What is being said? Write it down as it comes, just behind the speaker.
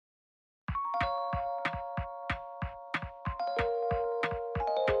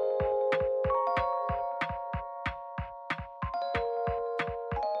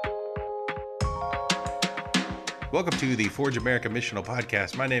Welcome to the Forge America Missional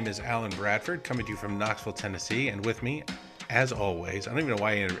Podcast. My name is Alan Bradford, coming to you from Knoxville, Tennessee. And with me, as always, I don't even know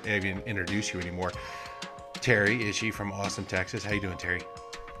why I even introduce you anymore, Terry Ishii from Austin, Texas. How you doing, Terry?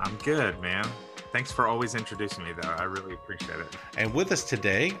 I'm good, man. Thanks for always introducing me, though. I really appreciate it. And with us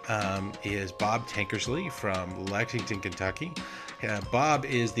today is Bob Tankersley from Lexington, Kentucky. Bob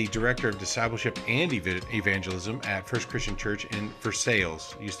is the Director of Discipleship and Evangelism at First Christian Church in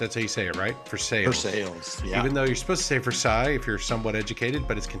Versailles. That's how you say it, right? Versailles. Versailles, yeah. Even though you're supposed to say Versailles if you're somewhat educated,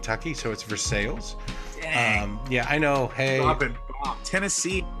 but it's Kentucky, so it's Versailles. Yeah, I know. Hey. Bob,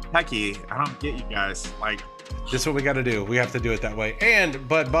 Tennessee, Kentucky. I don't get you guys. This is what we got to do. We have to do it that way.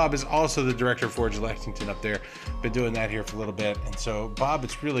 But Bob is also the director of Forge Lexington up there. Been doing that here for a little bit. And so, Bob,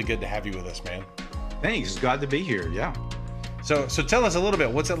 it's really good to have you with us, man. Thanks. Glad to be here. Yeah. So tell us a little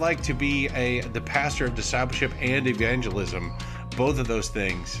bit. What's it like to be the pastor of discipleship and evangelism? Both of those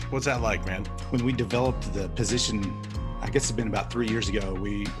things. What's that like, man? When we developed the position, I guess it's been about 3 years ago,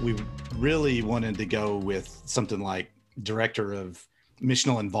 we really wanted to go with something like director of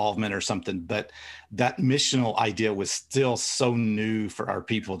missional involvement or something, but that missional idea was still so new for our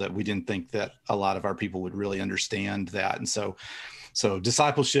people that we didn't think that a lot of our people would really understand that. And so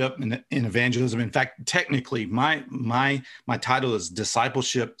discipleship and evangelism. In fact, technically, my title is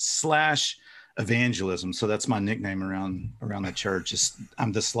discipleship / evangelism. So that's my nickname around the church.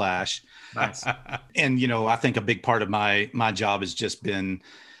 I'm the slash. Nice. And I think a big part of my job has just been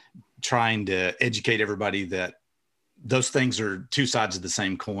trying to educate everybody that those things are two sides of the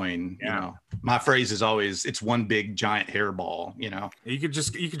same coin. Yeah. My phrase is always, it's one big giant hairball. You could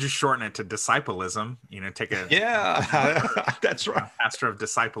just shorten it to discipleism. Take a that's right. Pastor of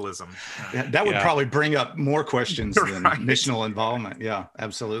discipleism. Yeah, that would probably bring up more questions than Right. missional involvement. Yeah,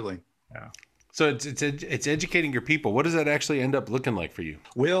 absolutely. Yeah. So it's educating your people. What does that actually end up looking like for you?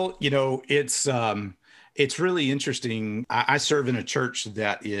 Well, it's really interesting. I serve in a church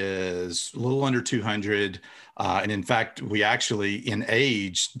that is a little under 200. And in fact, we actually, in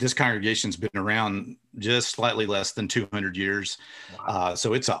age, this congregation's been around just slightly less than 200 years. Wow.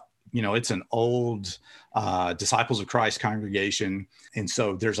 So it's an old Disciples of Christ congregation. And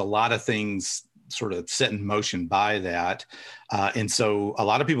so there's a lot of things sort of set in motion by that. And so a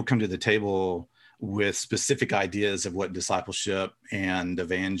lot of people come to the table with specific ideas of what discipleship and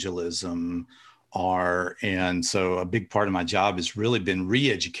evangelism are. And so a big part of my job has really been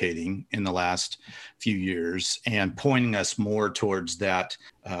re-educating in the last few years and pointing us more towards that.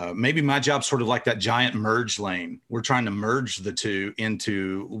 Maybe my job's sort of like that giant merge lane. We're trying to merge the two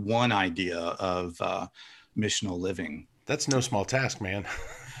into one idea of missional living. That's no small task, man.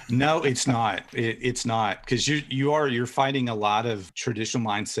 No, it's not. It's not, because you're fighting a lot of traditional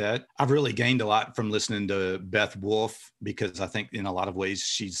mindset. I've really gained a lot from listening to Beth Wolf, because I think in a lot of ways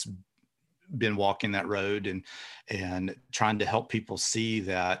she's been walking that road and trying to help people see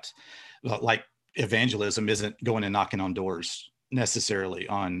that, like, evangelism isn't going and knocking on doors necessarily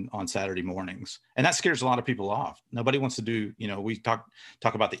on Saturday mornings. And that scares a lot of people off. Nobody wants to do, we talk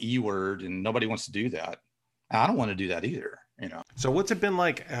about the E word, and nobody wants to do that. I don't want to do that either. So what's it been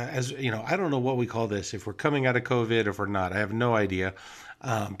like I don't know what we call this, if we're coming out of COVID, if we're not, I have no idea.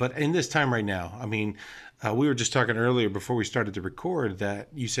 But in this time right now, I mean, we were just talking earlier before we started to record that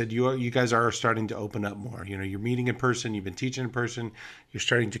you said you guys are starting to open up more. You're meeting in person, you've been teaching in person, you're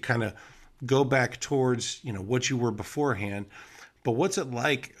starting to kind of go back towards, what you were beforehand. But what's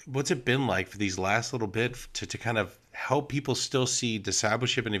it been like for these last little bit to kind of help people still see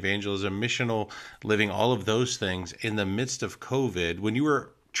discipleship and evangelism, missional living, all of those things in the midst of COVID, when you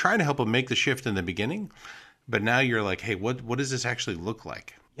were trying to help them make the shift in the beginning, but now you're like, hey, what does this actually look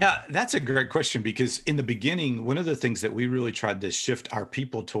like? Yeah, that's a great question, because in the beginning, one of the things that we really tried to shift our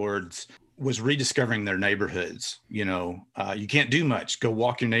people towards was rediscovering their neighborhoods. You can't do much. Go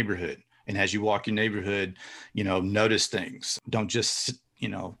walk your neighborhood. And as you walk your neighborhood, notice things. Don't just,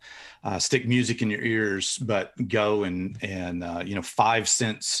 stick music in your ears, but go and 5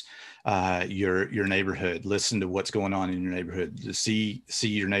 sense your neighborhood. Listen to what's going on in your neighborhood. To see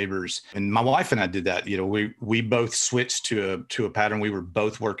your neighbors. And my wife and I did that. We both switched to a pattern. We were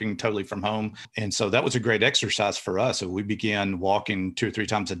both working totally from home, and so that was a great exercise for us. So we began walking 2 or 3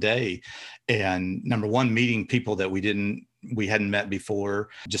 times a day, and number one, meeting people that we hadn't met before,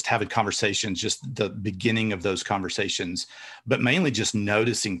 just having conversations, just the beginning of those conversations, but mainly just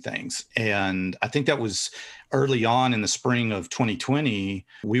noticing things. And I think that was early on in the spring of 2020,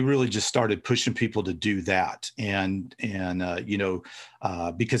 we really just started pushing people to do that. And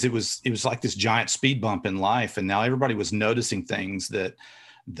because it was like this giant speed bump in life. And now everybody was noticing things that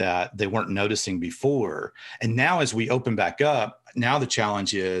they weren't noticing before. And now as we open back up, now the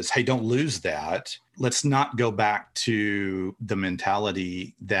challenge is, hey, don't lose that. let's not go back to the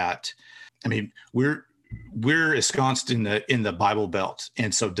mentality that, I mean, we're ensconced in the Bible Belt,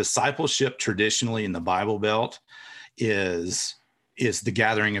 and so discipleship traditionally in the Bible Belt is the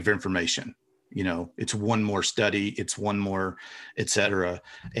gathering of information. You know, it's one more study, it's one more, et cetera.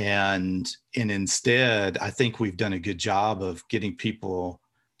 And instead, I think we've done a good job of getting people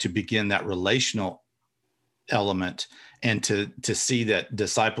to begin that relational element and to see that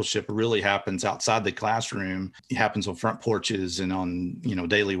discipleship really happens outside the classroom. It happens on front porches and on, you know,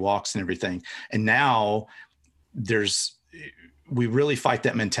 daily walks and everything. And now we really fight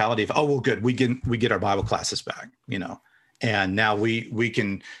that mentality of, oh, well, good, we get our Bible classes back, you know, and now we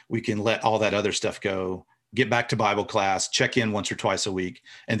can let all that other stuff go, get back to Bible class, check in once or twice a week,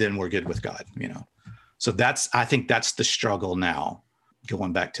 and then we're good with God, you know. So I think that's the struggle now,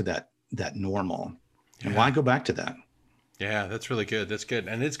 going back to that normal. Yeah. And why go back to that? Yeah, that's really good. That's good.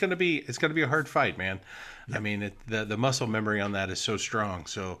 And it's going to be a hard fight, man. Yeah. I mean, the muscle memory on that is so strong.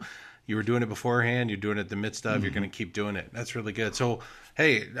 So you were doing it beforehand, you're doing it in the midst of, you're going to keep doing it. That's really good. So,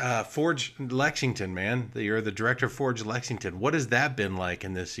 hey, Forge Lexington, man, you're the director of Forge Lexington. What has that been like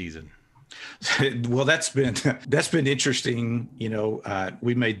in this season? Well, that's been interesting. You know,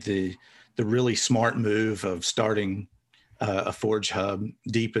 we made the really smart move of starting a Forge Hub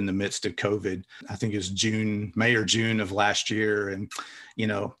deep in the midst of COVID. I think it was May or June of last year. And, you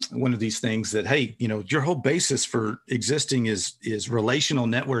know, one of these things that, hey, you know, your whole basis for existing is relational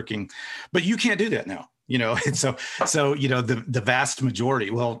networking, but you can't do that now, you know? And so, you know, the vast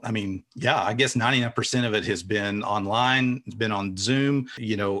majority, well, I mean, yeah, I guess 99% of it has been online. It's been on Zoom.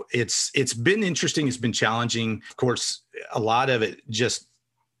 You know, it's been interesting. It's been challenging. Of course, a lot of it just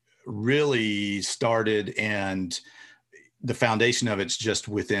really started, and the foundation of it's just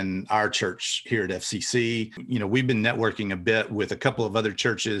within our church here at FCC. You know, we've been networking a bit with a couple of other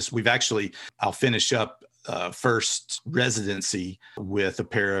churches. I'll finish up first residency with a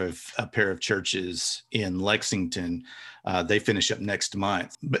pair of churches in Lexington. They finish up next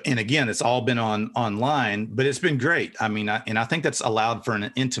month. And again, it's all been online, but it's been great. I mean, I think that's allowed for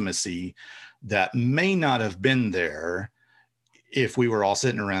an intimacy that may not have been there if we were all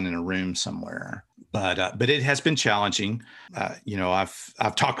sitting around in a room somewhere. But it has been challenging. You know,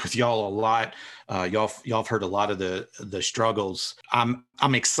 I've talked with y'all a lot. Y'all have heard a lot of the struggles. I'm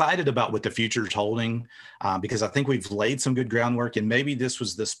excited about what the future is holding, because I think we've laid some good groundwork, and maybe this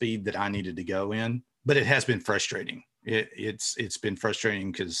was the speed that I needed to go in. But it has been frustrating. It's been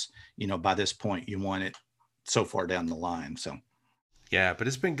frustrating because, you know, by this point you want it so far down the line. So yeah, but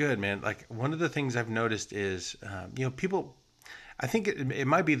it's been good, man. Like, one of the things I've noticed is, you know, people. I think it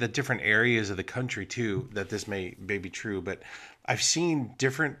might be the different areas of the country too that this may be true, but I've seen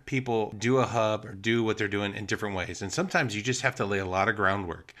different people do a hub or do what they're doing in different ways. And sometimes you just have to lay a lot of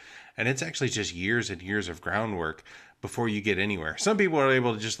groundwork, and it's actually just years and years of groundwork before you get anywhere. Some people are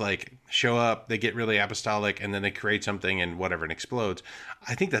able to just like show up, they get really apostolic, and then they create something and whatever, and explodes.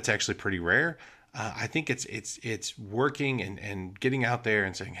 I think that's actually pretty rare. I think it's working and getting out there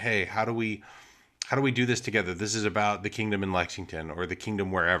and saying, hey, how do we do this together? This is about the kingdom in Lexington or the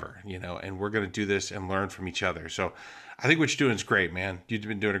kingdom wherever, you know, and we're going to do this and learn from each other. So I think what you're doing is great, man. You've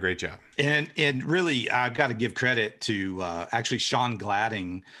been doing a great job. And really, I've got to give credit to actually Sean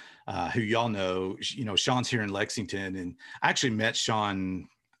Gladding, who y'all know. You know, Sean's here in Lexington, and I actually met Sean,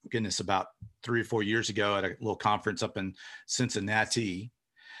 goodness, about 3 or 4 years ago at a little conference up in Cincinnati.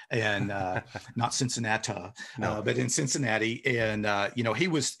 And not Cincinnati, no. But in Cincinnati. And, you know, he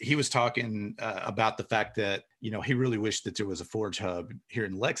was talking about the fact that, you know, he really wished that there was a Forge Hub here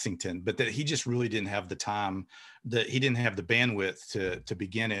in Lexington, but that he just really didn't have the time, that he didn't have the bandwidth to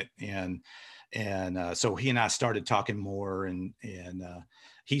begin it. And so he and I started talking more, and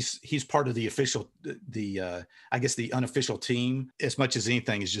he's part of the official, I guess the unofficial team. As much as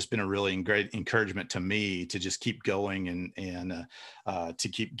anything, has just been a really great encouragement to me to just keep going and to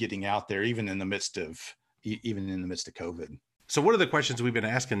keep getting out there, even in the midst of COVID. So one of the questions we've been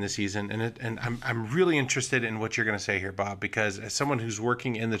asking this season, and I'm really interested in what you're going to say here, Bob, because as someone who's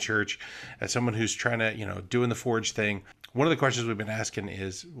working in the church, as someone who's trying to, you know, doing the Forge thing, one of the questions we've been asking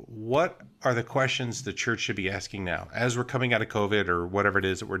is, what are the questions the church should be asking now as we're coming out of COVID or whatever it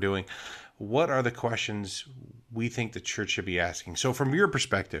is that we're doing? What are the questions we think the church should be asking? So from your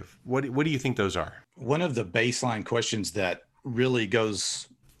perspective, what do you think those are? One of the baseline questions that really goes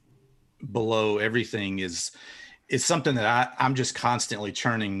below everything is something that I'm just constantly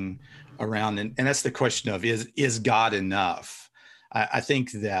churning around. And that's the question of, is God enough? I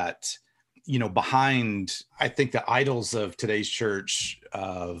think that, you know, I think the idols of today's church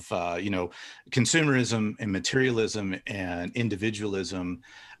of, you know, consumerism and materialism and individualism,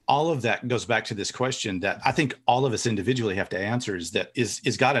 all of that goes back to this question that I think all of us individually have to answer, is that is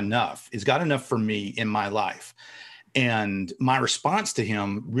God enough? Is God enough for me in my life? And my response to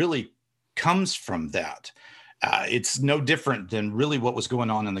him really comes from that. It's no different than really what was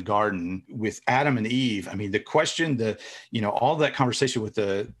going on in the garden with Adam and Eve. I mean, the question, all that conversation with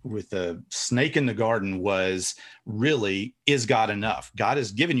the snake in the garden was really, is God enough? God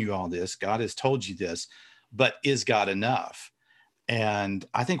has given you all this. God has told you this, but is God enough? And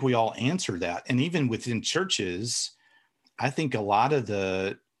I think we all answer that. And even within churches, I think a lot of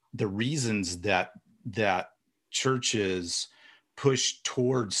the reasons that churches push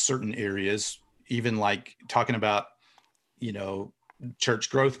towards certain areas, even like talking about, church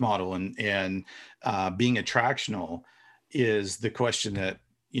growth model and being attractional, is the question that,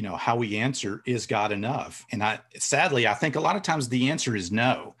 how we answer, is God enough? And sadly, I think a lot of times the answer is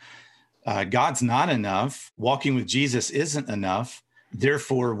no. God's not enough. Walking with Jesus isn't enough.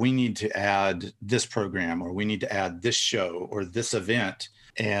 Therefore, we need to add this program, or we need to add this show or this event.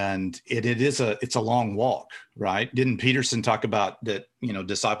 And it's a long walk, right? Didn't Peterson talk about that?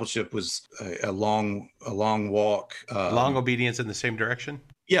 Discipleship was a long walk. Long obedience in the same direction.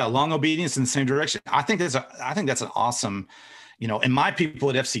 Yeah, long obedience in the same direction. I think that's an awesome. And my people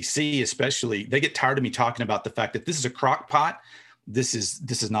at FCC especially, they get tired of me talking about the fact that this is a crock pot. This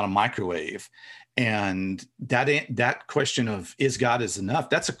is not a microwave. And that question of, is God is enough?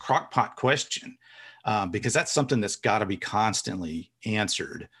 That's a crock pot question. Because that's something that's got to be constantly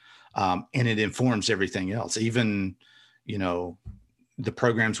answered. And it informs everything else, even, the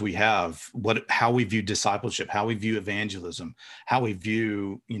programs we have, how we view discipleship, how we view evangelism, how we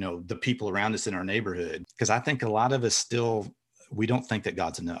view, the people around us in our neighborhood. Because I think a lot of us we don't think that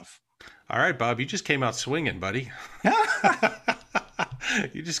God's enough. All right, Bob, you just came out swinging, buddy.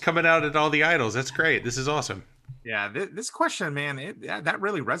 You're just coming out at all the idols. That's great. This is awesome. Yeah, this question, man, that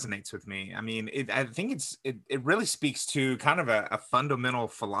really resonates with me. I mean, I think it really speaks to kind of a fundamental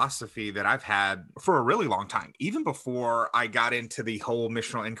philosophy that I've had for a really long time, even before I got into the whole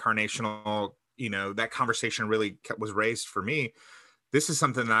missional, incarnational, that conversation really was raised for me. This is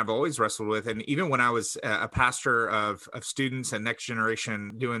something that I've always wrestled with. And even when I was a pastor of students and Next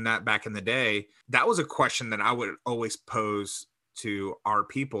Generation doing that back in the day, that was a question that I would always pose to our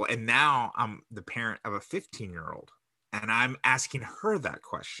people. And now I'm the parent of a 15-year-old, and I'm asking her that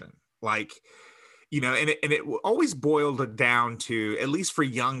question. Like, and it always boiled down to, at least for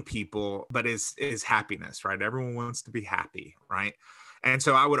young people, but is happiness, right? Everyone wants to be happy, right? And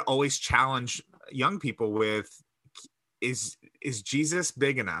so I would always challenge young people with, is Jesus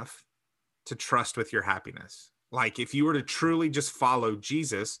big enough to trust with your happiness? Like, if you were to truly just follow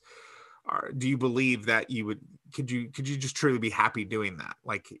Jesus, do you believe that could you just truly be happy doing that?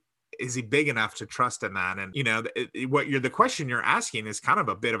 Like, is he big enough to trust in that? And the question you're asking is kind of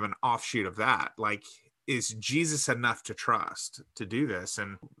a bit of an offshoot of that. Like, is Jesus enough to trust to do this?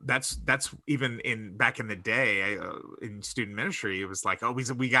 And that's even back in the day in student ministry, it was like, oh,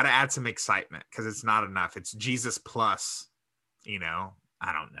 we got to add some excitement because it's not enough. It's Jesus plus,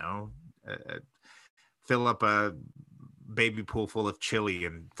 I don't know, fill up a baby pool full of chili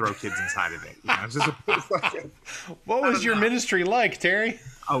and throw kids inside of it. What was your ministry like, Terry?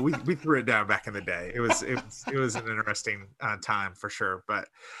 Oh, we threw it down back in the day. It was an interesting time for sure. But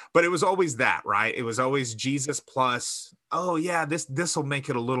it was always that, right? It was always Jesus plus, oh yeah, this will make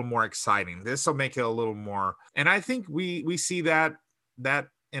it a little more exciting. This will make it a little more. And I think we see that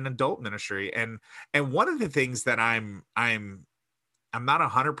in adult ministry. And one of the things that I'm not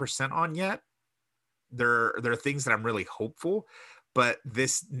 100% on yet, there are things that I'm really hopeful, but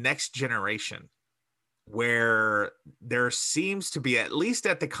this next generation, where there seems to be, at least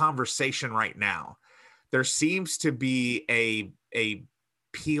at the conversation right now, there seems to be a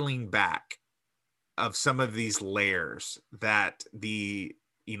peeling back of some of these layers that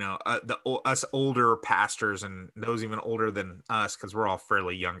us older pastors, and those even older than us, because we're all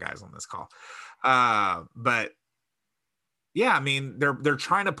fairly young guys on this call, but yeah, I mean, they're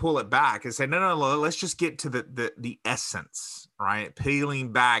trying to pull it back and say, no, let's just get to the essence, right?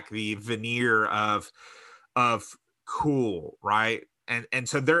 Peeling back the veneer of cool, right? And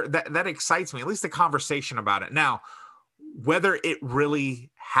so that excites me, at least the conversation about it. Now, whether it really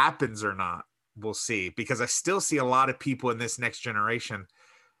happens or not, we'll see, because I still see a lot of people in this next generation.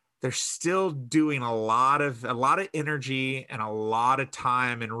 They're still doing a lot of energy and a lot of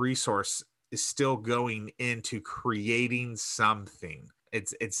time and resource is still going into creating something.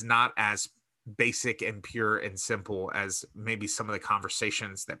 It's not as basic and pure and simple as maybe some of the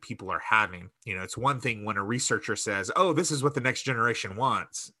conversations that people are having. It's one thing when a researcher says, oh, this is what the next generation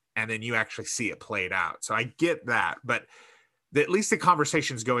wants, and then you actually see it played out. So I get that, but at least the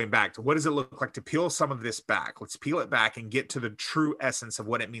conversation's going back to what does it look like to peel some of this back? Let's peel it back and get to the true essence of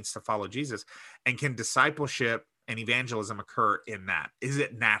what it means to follow Jesus. And can discipleship and evangelism occur in that? Is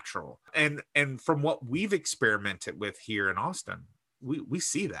it natural? And from what we've experimented with here in Austin, we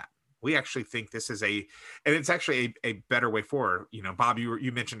see that. We actually think this is and it's actually a better way forward. Bob,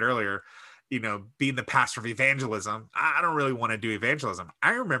 you mentioned earlier, being the pastor of evangelism. I don't really want to do evangelism.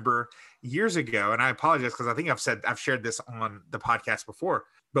 I remember years ago, and I apologize because I think I've shared this on the podcast before,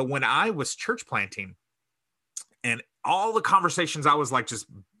 but when I was church planting and all the conversations, I was like, just,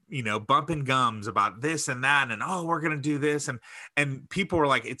 bumping gums about this and that. And, oh, we're going to do this. And people were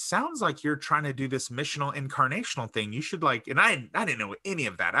like, it sounds like you're trying to do this missional incarnational thing. You should and I didn't know any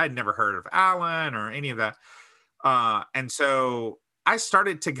of that. I'd never heard of Alan or any of that. And so I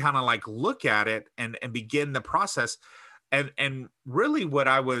started to kind of like look at it and begin the process. And really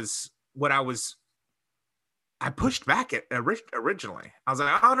I pushed back at originally. I was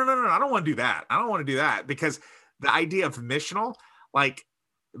like, oh, no, I don't want to do that. I don't want to do that, because the idea of missional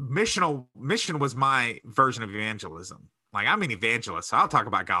mission was my version of evangelism. Like, I'm an evangelist, so I'll talk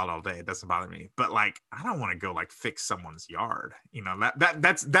about God all day. It doesn't bother me. But I don't want to go fix someone's yard.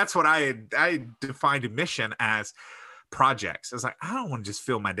 That's what I defined a mission as. Projects. I was like, I don't want to just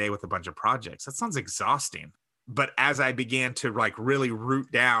fill my day with a bunch of projects. That sounds exhausting. But as I began to really root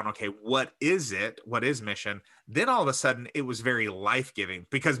down, okay, what is it? What is mission? Then all of a sudden it was very life-giving,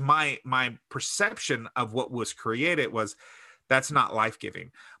 because my perception of what was created was that's not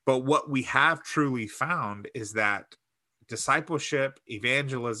life-giving. But what we have truly found is that discipleship,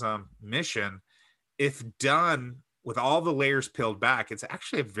 evangelism, mission, if done with all the layers peeled back, it's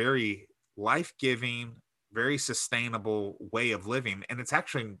actually a very life-giving, very sustainable way of living. And it's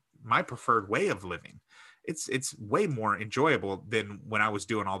actually my preferred way of living. It's way more enjoyable than when I was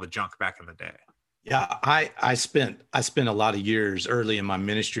doing all the junk back in the day. Yeah, I spent a lot of years early in my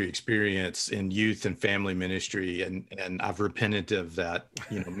ministry experience in youth and family ministry, and I've repented of that,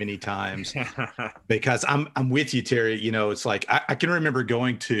 many times, because I'm with you, Terry. It's like I can remember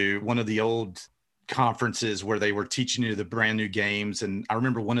going to one of the old conferences where they were teaching you the brand new games, and I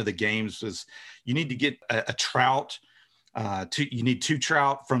remember one of the games was you need to get a trout. You need 2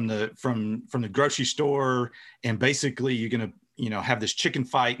 trout from the grocery store, and basically you're gonna have this chicken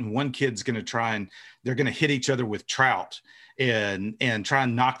fight, and one kid's gonna they're gonna hit each other with trout and try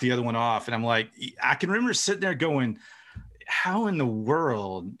and knock the other one off. And I'm like, I can remember sitting there going, how in the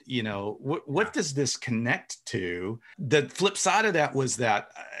world, what does this connect to? The flip side of that was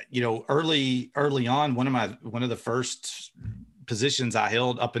that, early on, one of the first positions I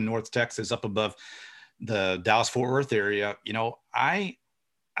held up in North Texas, up above the Dallas-Fort Worth area, I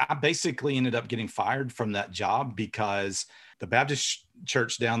basically ended up getting fired from that job because the Baptist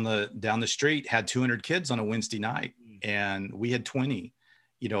church down the street had 200 kids on a Wednesday night, and we had 20.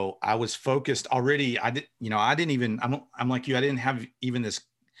 I was focused already. I'm like you. I didn't have even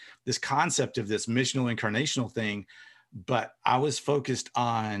this concept of this missional incarnational thing, but I was focused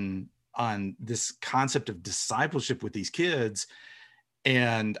on this concept of discipleship with these kids.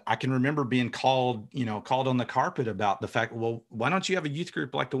 And I can remember being called on the carpet about the fact, well, why don't you have a youth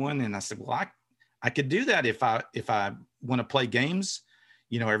group like the one? And I said, well, I could do that if I want to play games,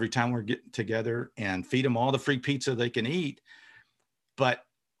 every time we're getting together, and feed them all the free pizza they can eat. But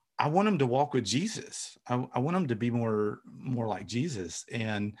I want them to walk with Jesus. I want them to be more like Jesus.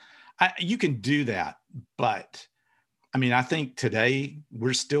 And you can do that. But I mean, I think today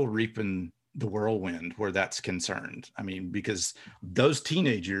we're still reaping the whirlwind where that's concerned. I mean, because those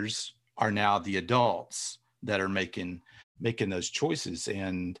teenagers are now the adults that are making those choices.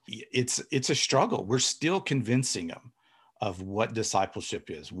 And it's a struggle. We're still convincing them of what discipleship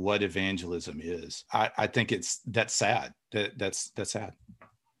is, what evangelism is. I think that's sad. That's sad.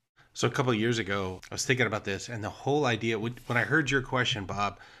 So a couple of years ago, I was thinking about this, and the whole idea, when I heard your question,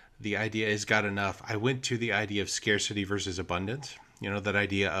 Bob, the idea is God enough, I went to the idea of scarcity versus abundance. That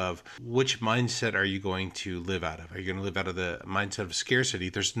idea of which mindset are you going to live out of? Are you going to live out of the mindset of scarcity,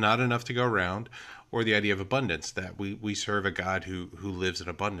 there's not enough to go around, or the idea of abundance, that we serve a God who lives in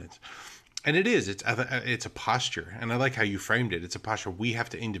abundance? And it's a posture. And I like how you framed it. It's a posture we have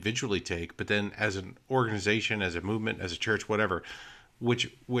to individually take, but then as an organization, as a movement, as a church, whatever,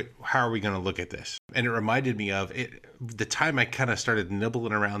 how are we going to look at this? And it reminded me of it. The time I kind of started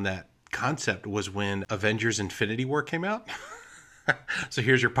nibbling around that concept was when Avengers Infinity War came out. So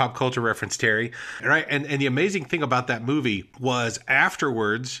here's your pop culture reference, Terry. Right. And the amazing thing about that movie was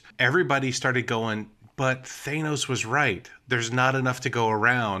afterwards, everybody started going, but Thanos was right. There's not enough to go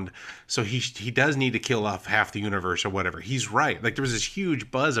around. So he does need to kill off half the universe or whatever. He's right. Like, there was this huge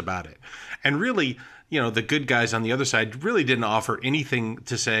buzz about it. And really, the good guys on the other side really didn't offer anything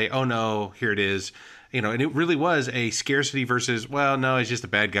to say, oh no, here it is. And it really was a scarcity versus, well, no, he's just a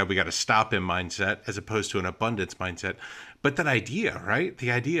bad guy, we got to stop him mindset, as opposed to an abundance mindset. But that idea, right?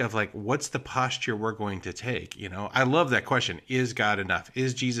 The idea of like, what's the posture we're going to take? I love that question. Is God enough?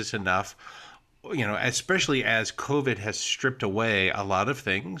 Is Jesus enough? Especially as COVID has stripped away a lot of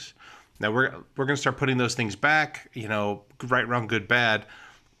things. Now we're going to start putting those things back, right, wrong, good, bad.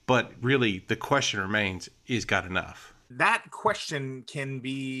 But really, the question remains, is God enough? That question can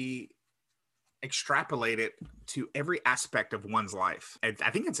be extrapolated to every aspect of one's life.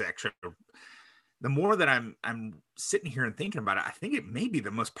 I think it's actually, the more that I'm sitting here and thinking about it, I think it may be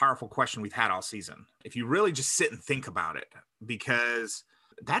the most powerful question we've had all season, if you really just sit and think about it, because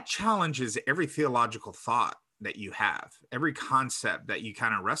that challenges every theological thought that you have. Every concept that you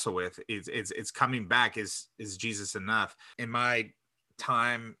kind of wrestle with is coming back. Is Jesus enough? In my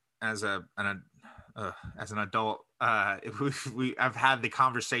time as an adult, I've had the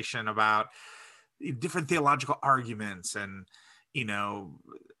conversation about different theological arguments, and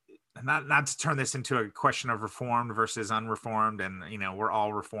not to turn this into a question of reformed versus unreformed, and we're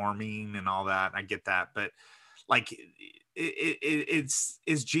all reforming and all that. I get that, but like,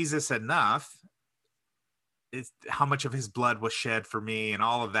 is Jesus enough? It's how much of his blood was shed for me, and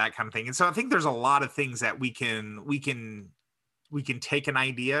all of that kind of thing. And so I think there's a lot of things that we can take an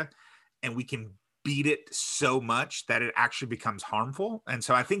idea and we can beat it so much that it actually becomes harmful. And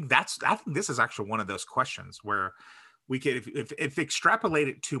so I think this is actually one of those questions where we could, if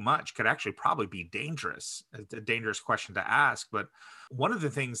extrapolated too much, could actually probably be dangerous, a dangerous question to ask. But one of the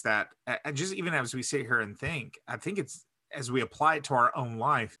things that, just even as we sit here and think, I think it's, as we apply it to our own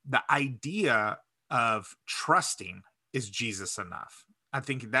life, the idea of trusting, is Jesus enough? I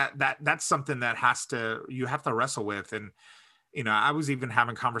think that's something that you have to wrestle with. And I was even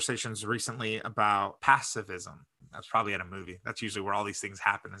having conversations recently about pacifism. I was probably at a movie. That's usually where all these things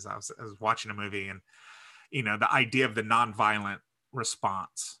happen, as I was watching a movie, and the idea of the nonviolent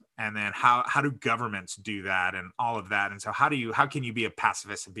response, and then how do governments do that, and all of that. And so how can you be a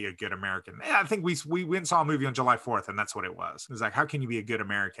pacifist and be a good American? And I think we went and saw a movie on July 4th, and that's what it was. It was like, how can you be a good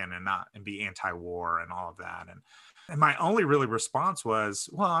American and be anti-war and all of that? And my only really response was,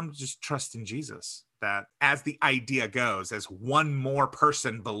 well, I'm just trusting Jesus, that as the idea goes, as one more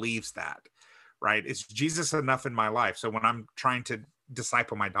person believes that, right? Is Jesus enough in my life? So when I'm trying to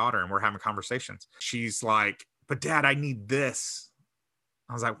disciple my daughter and we're having conversations, she's like, but Dad, I need this.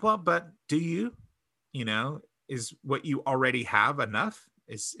 I was like, well, but do you, is what you already have enough?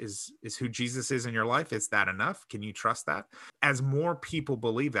 Is who Jesus is in your life, is that enough? Can you trust that? As more people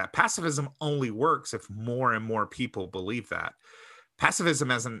believe that, pacifism only works if more and more people believe that.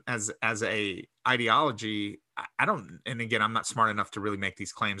 Pacifism as a ideology, I don't, and again, I'm not smart enough to really make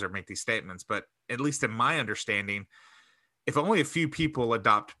these claims or make these statements, but at least in my understanding, if only a few people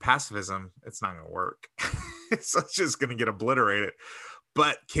adopt pacifism, it's not going to work. It's just going to get obliterated.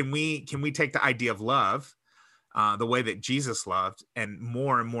 But can we take the idea of love, the way that Jesus loved, and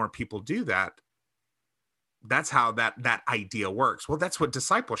more people do that? That's how that idea works. Well, that's what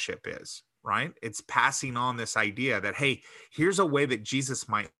discipleship is, right? It's passing on this idea that, hey, here's a way that Jesus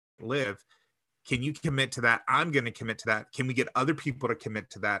might live. Can you commit to that? I'm going to commit to that. Can we get other people to commit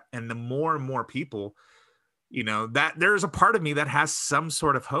to that? And the more and more people, that there's a part of me that has some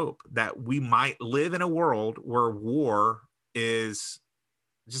sort of hope that we might live in a world where war is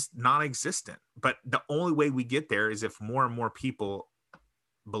just non-existent. But the only way we get there is if more and more people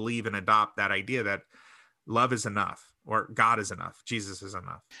believe and adopt that idea that love is enough, or God is enough, Jesus is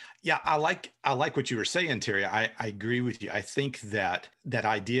enough. Yeah, I like what you were saying, Terry. I agree with you. I think that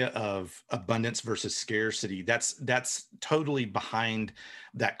idea of abundance versus scarcity, that's totally behind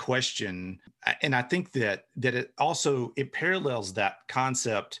that question. And I think that it parallels that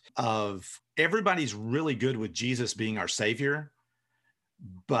concept of everybody's really good with Jesus being our savior,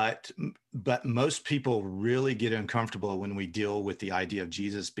 but most people really get uncomfortable when we deal with the idea of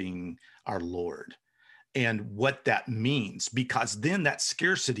Jesus being our Lord and what that means, because then that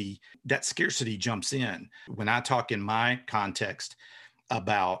scarcity jumps in. When I talk in my context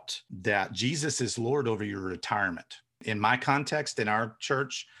about that Jesus is Lord over your retirement, in my context, in our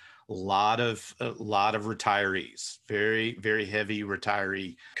church, a lot of retirees, very, very heavy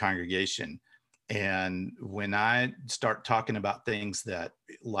retiree congregation. And when I start talking about things that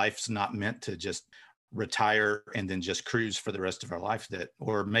life's not meant to just retire and then just cruise for the rest of our life,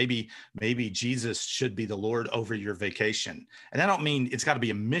 or maybe Jesus should be the Lord over your vacation. And I don't mean it's got to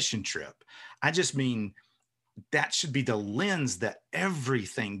be a mission trip. I just mean that should be the lens that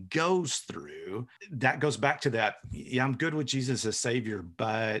everything goes through. That goes back to that. Yeah, I'm good with Jesus as Savior,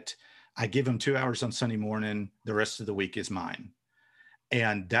 but I give them 2 hours on Sunday morning. The rest of the week is mine.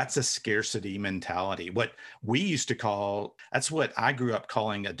 And that's a scarcity mentality. What we used to call, that's what I grew up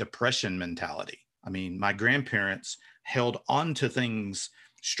calling a depression mentality. I mean, my grandparents held on to things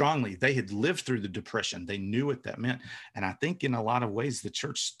strongly. They had lived through the Depression. They knew what that meant. And I think in a lot of ways, the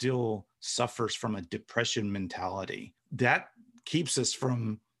church still suffers from a depression mentality. That keeps us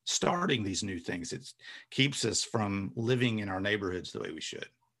from starting these new things. It keeps us from living in our neighborhoods the way we should.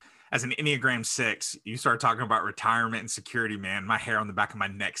 As an Enneagram 6, you start talking about retirement and security, man, my hair on the back of my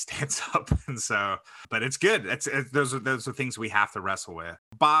neck stands up. And so, but it's good. Those are things we have to wrestle with.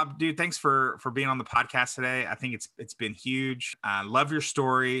 Bob, dude, thanks for being on the podcast today. I think it's been huge. I love your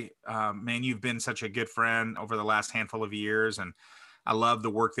story. Man, you've been such a good friend over the last handful of years. And I love the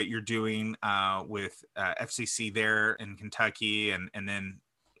work that you're doing with FCC there in Kentucky. And then,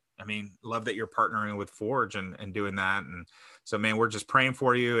 I mean, love that you're partnering with Forge and doing that. And so, man, we're just praying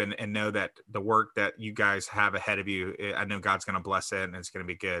for you and know that the work that you guys have ahead of you, I know God's going to bless it and it's going to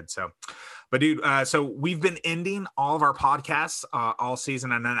be good. So, but dude, so we've been ending all of our podcasts all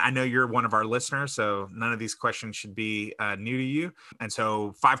season. And I know you're one of our listeners, so none of these questions should be new to you. And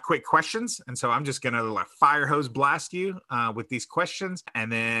so 5 quick questions. And so I'm just going to fire hose blast you with these questions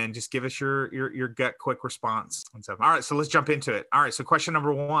and then just give us your gut quick response. And so, all right, so let's jump into it. All right. So question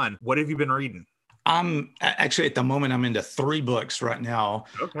number 1, what have you been reading? I'm actually at the moment, I'm into 3 books right now.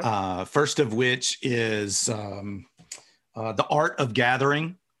 Okay. First of which is The Art of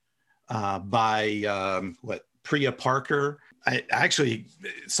Gathering by Priya Parker.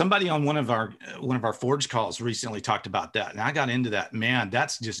 Somebody on one of our Forge calls recently talked about that, and I got into that. Man,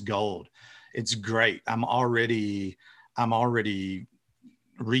 that's just gold. It's great. I'm already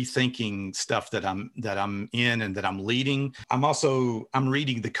rethinking stuff that I'm in and that I'm leading. I'm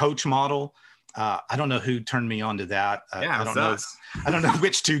reading The Coach Model. I don't know who turned me on to that. I don't know. I don't know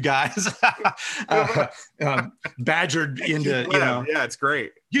which 2 guys badgered into, Yeah, it's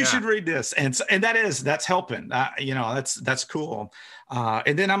great. You should read this. And that's helping, that's cool.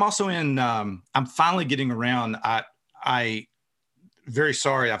 And then I'm also I'm finally getting around. Very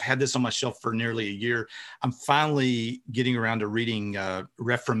sorry, I've had this on my shelf for nearly a year. I'm finally getting around to reading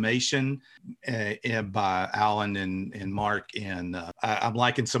Reformation by Alan and Mark, and I'm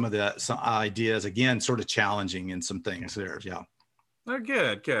liking some ideas. Again, sort of challenging in some things there. Yeah. Oh,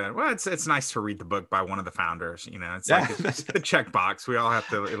 good. Well, it's nice to read the book by one of the founders. It's like it's the checkbox. We all have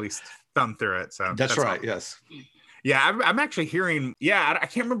to at least thumb through it. So that's right. Awesome. Yes. Yeah, I'm actually hearing, I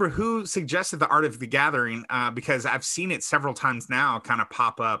can't remember who suggested The Art of the Gathering because I've seen it several times now kind of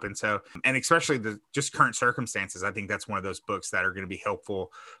pop up. And especially the just current circumstances, I think that's one of those books that are going to be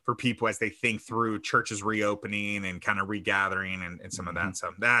helpful for people as they think through churches reopening and kind of regathering and some of that. So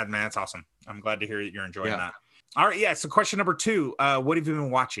that's awesome. I'm glad to hear that you're enjoying that. All right. Yeah. So question number 2, what have you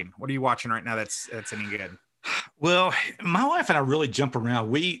been watching? What are you watching right now that's any good? Well, my wife and I really jump around.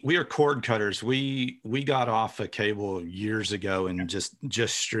 We are cord cutters. We got off of cable years ago and just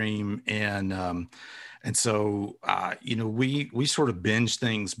stream. And so, we sort of binge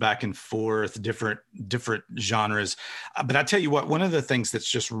things back and forth, different genres. But I tell you what, one of the things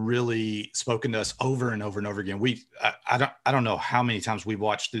that's just really spoken to us over and over and over again, I don't know how many times we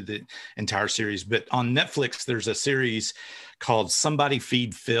watched through the entire series, but on Netflix, there's a series called Somebody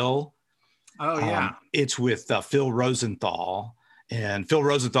Feed Phil. Oh, yeah. It's with Phil Rosenthal, and Phil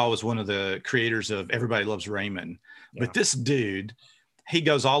Rosenthal was one of the creators of Everybody Loves Raymond. Yeah. But this dude, he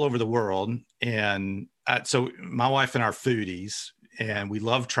goes all over the world. And so my wife and I are foodies, and we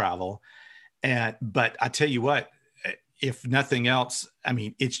love travel. But I tell you what, if nothing else, I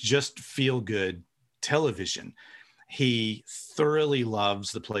mean, it's just feel good television. He thoroughly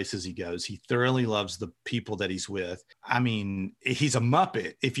loves the places he goes. He thoroughly loves the people that he's with. I mean, he's a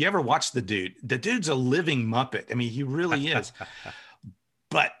Muppet. If you ever watch the dude's a living Muppet. I mean, he really is.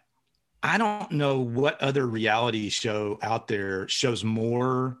 But I don't know what other reality show out there shows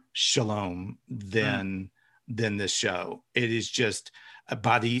more shalom than this show. It is just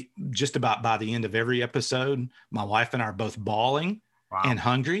about by the end of every episode, my wife and I are both bawling and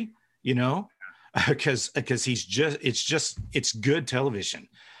hungry, because it's good television.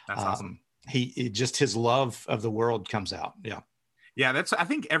 That's awesome. His love of the world comes out. Yeah, I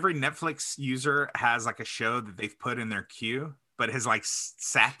think every Netflix user has like a show that they've put in their queue, but has like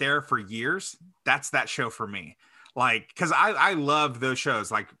sat there for years. That's that show for me. Like, because I love those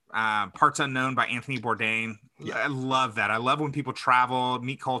shows, like Parts Unknown by Anthony Bourdain. Yeah. I love that. I love when people travel,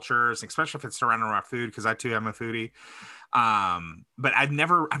 meet cultures, especially if it's surrounded around food, because I too am a foodie. But I've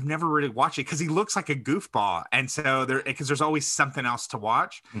never really watched it because he looks like a goofball, and so because there's always something else to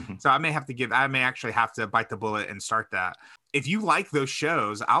watch. Mm-hmm. So I may actually have to bite the bullet and start that. if you like those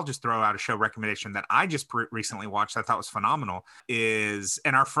shows, I'll just throw out a show recommendation that I just recently watched. I thought was phenomenal.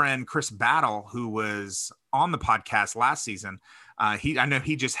 And our friend Chris Battle, who was on the podcast last season, I know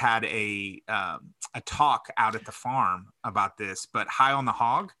he just had a talk out at the farm about this. But High on the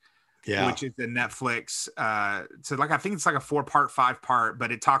Hog, which is the Netflix. So like I think it's like a 4-part, 5-part,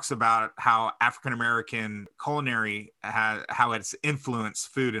 but it talks about how African American culinary how it's influenced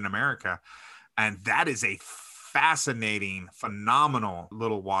food in America, and that is a fascinating, phenomenal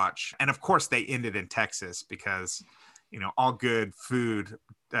little watch. And of course, they ended in Texas because, all good food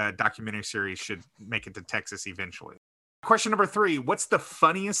documentary series should make it to Texas eventually. Question number 3, what's the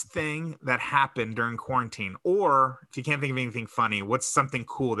funniest thing that happened during quarantine? Or if you can't think of anything funny, what's something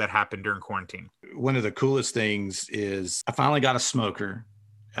cool that happened during quarantine? One of the coolest things is I finally got a smoker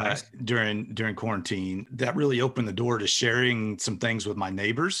Nice. during quarantine. That really opened the door to sharing some things with my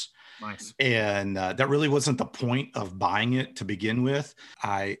neighbors. Nice. And that really wasn't the point of buying it to begin with.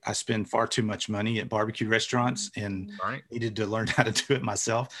 I spend far too much money at barbecue restaurants and needed to learn how to do it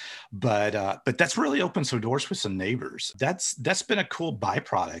myself. But that's really opened some doors with some neighbors. That's been a cool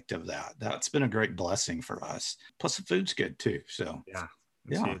byproduct of that. That's been a great blessing for us. Plus the food's good too. So yeah.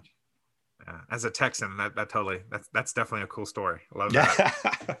 Huge. As a Texan, that's definitely a cool story. I love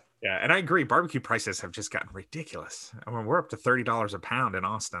that. Yeah, and I agree. Barbecue prices have just gotten ridiculous. I mean, we're up to $30 a pound in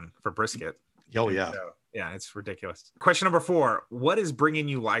Austin for brisket. Oh yeah, so, yeah, it's ridiculous. Question number 4: what is bringing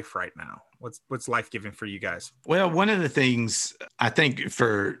you life right now? What's life giving for you guys? Well, one of the things I think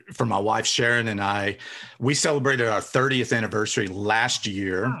for my wife Sharon and I, we celebrated our 30th anniversary last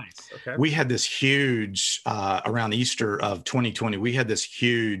year. Nice. Okay. We had this huge around Easter of 2020. We had this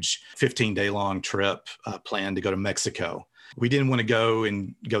huge 15-day long trip planned to go to Mexico. We didn't want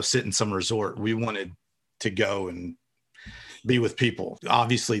to go sit in some resort. We wanted to go and be with people.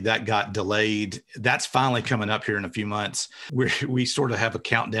 Obviously, that got delayed. That's finally coming up here in a few months. We sort of have a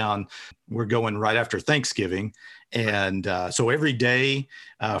countdown. We're going right after Thanksgiving. And so every day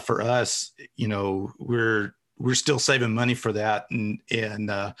for us, we're still saving money for that. And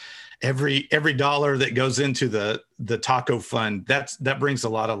every dollar that goes into the taco fund, that brings a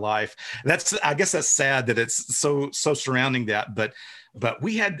lot of life. I guess that's sad that it's so surrounding that, but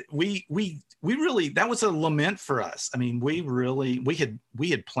we really, that was a lament for us. I mean, we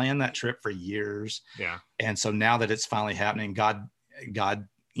had planned that trip for years. Yeah. And so now that it's finally happening, God,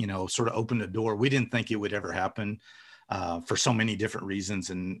 sort of opened the door. We didn't think it would ever happen for so many different reasons.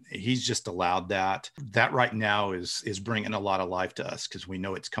 And he's just allowed that. That right now is bringing a lot of life to us because we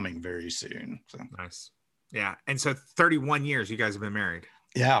know it's coming very soon. So. Nice. Yeah. And so 31 years you guys have been married.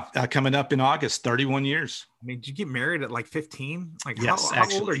 Yeah. Coming up in August, 31 years. I mean, did you get married at like 15? Like yes, how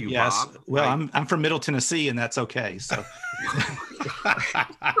old are you, yes. Bob? Well, like... I'm from Middle Tennessee and that's okay. So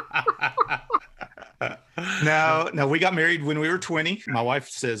No, we got married when we were 20. My wife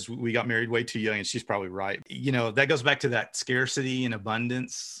says we got married way too young, and she's probably right. That goes back to that scarcity and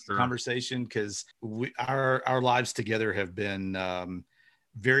abundance conversation, because our lives together have been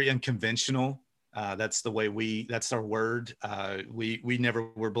very unconventional. That's the way that's our word. We never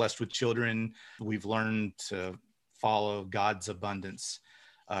were blessed with children. We've learned to follow God's abundance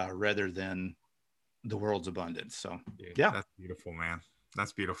rather than the world's abundance. So, yeah. That's beautiful, man.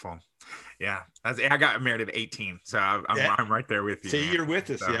 That's beautiful. Yeah. I got married at 18. So I'm right there with you. See, you're with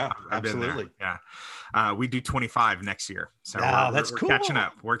us. So yeah, absolutely. Yeah. We do 25 next year. So that's we're cool. Catching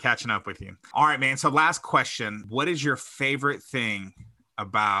up. We're catching up with you. All right, man. So last question. What is your favorite thing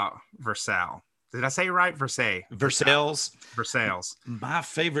about Versailles? Did I say it right? Versailles. My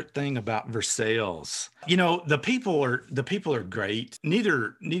favorite thing about Versailles, the people are great.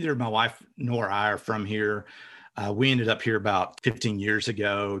 Neither my wife nor I are from here. We ended up here about 15 years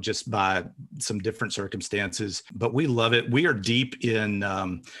ago, just by some different circumstances, but we love it. We are deep in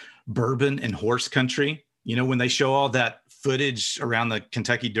bourbon and horse country. When they show all that footage around the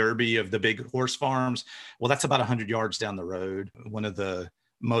Kentucky Derby of the big horse farms, well, that's about 100 yards down the road. One of the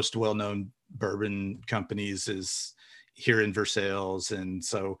most well-known bourbon companies is here in Versailles. And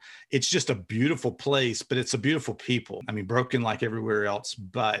so it's just a beautiful place, but it's a beautiful people. I mean, broken like everywhere else,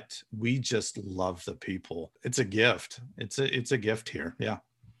 but we just love the people. It's a gift. It's a gift here. Yeah.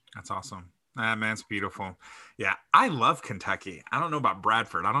 That's awesome. Man, it's beautiful. Yeah. I love Kentucky. I don't know about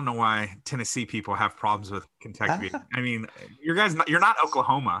Bradford. I don't know why Tennessee people have problems with Kentucky. I mean, you're not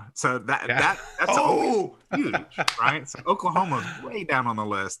Oklahoma. So that's huge, right? So Oklahoma's way down on the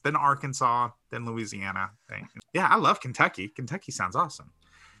list, then Arkansas, then Louisiana. Yeah. I love Kentucky. Kentucky sounds awesome.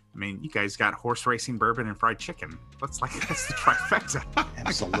 I mean, you guys got horse racing, bourbon, and fried chicken. That's the trifecta.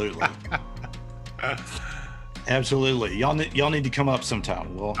 Absolutely. Absolutely. Y'all need to come up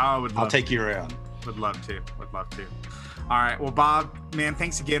sometime. Well, I'll take you around. Would love to. Would love to. All right. Well, Bob, man,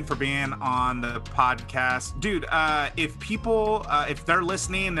 thanks again for being on the podcast, dude. If people, if they're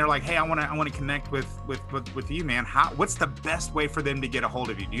listening, and they're like, "Hey, I want to connect with you, man." What's the best way for them to get a hold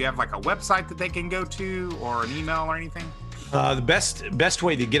of you? Do you have like a website that they can go to, or an email, or anything? The best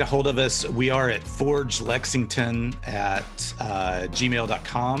way to get a hold of us, we are at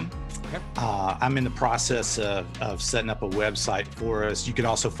forgelexington@gmail.com. Okay. I'm in the process of setting up a website for us. You can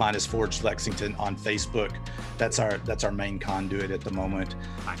also find us Forge Lexington on Facebook. That's our main conduit at the moment.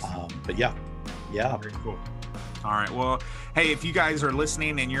 Nice. But yeah. Very cool. All right. Well, hey, if you guys are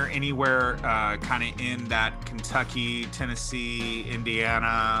listening and you're anywhere kind of in that Kentucky, Tennessee,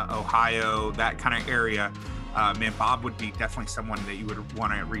 Indiana, Ohio, that kind of area, man, Bob would be definitely someone that you would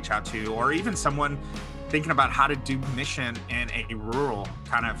want to reach out to, or even someone thinking about how to do mission in a rural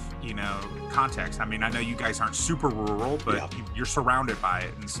kind of, context. I mean, I know you guys aren't super rural, but you're surrounded by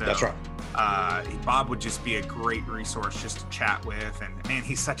it. And so that's right. Bob would just be a great resource just to chat with. And man,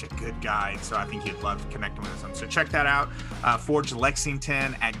 he's such a good guy. And so I think you'd love connecting with him. So check that out.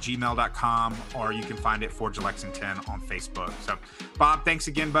 ForgeLexington@gmail.com, or you can find it Forge Lexington on Facebook. So Bob, thanks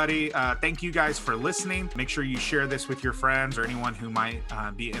again, buddy. Thank you guys for listening. Make sure you share this with your friends or anyone who might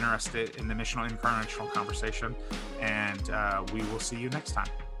be interested in the missional incarnational conversation. And we will see you next time.